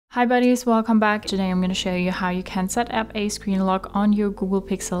Hi buddies, welcome back. Today I'm going to show you how you can set up a screen lock on your Google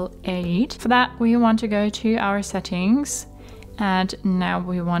Pixel 8. For that we want to go to our settings and now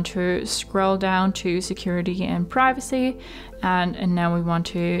we want to scroll down to security and privacy and now we want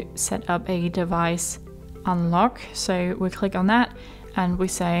to set up a device unlock. So we click on that and we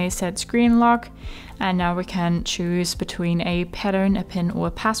say set screen lock, and now we can choose between a pattern, a pin or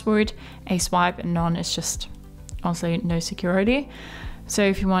a password. A swipe and none is just also no security. So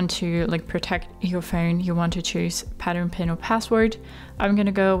if you want to protect your phone, you want to choose pattern, pin or password. I'm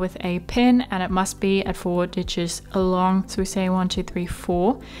gonna go with a pin and it must be at 4 digits long. So we say 1, 2, 3,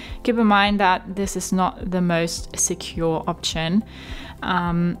 4. Keep in mind that this is not the most secure option.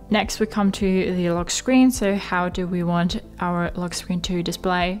 Next we come to the lock screen. So how do we want our lock screen to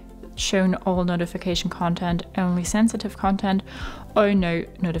display? Shown all notification content, only sensitive content, or no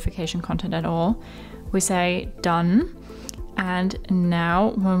notification content at all. We say done. And now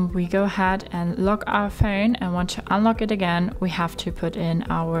when we go ahead and lock our phone and want to unlock it again, we have to put in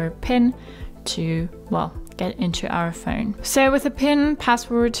our PIN to, well, get into our phone. So with a PIN,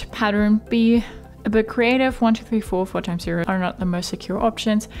 password, pattern, be a bit creative. 1, 2, 3, 4, 4 times 0 are not the most secure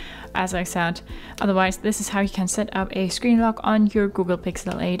options, as I said. Otherwise, this is how you can set up a screen lock on your Google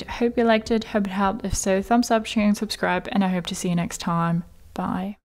Pixel 8. Hope you liked it, hope it helped. If so, thumbs up, share and subscribe, and I hope to see you next time. Bye.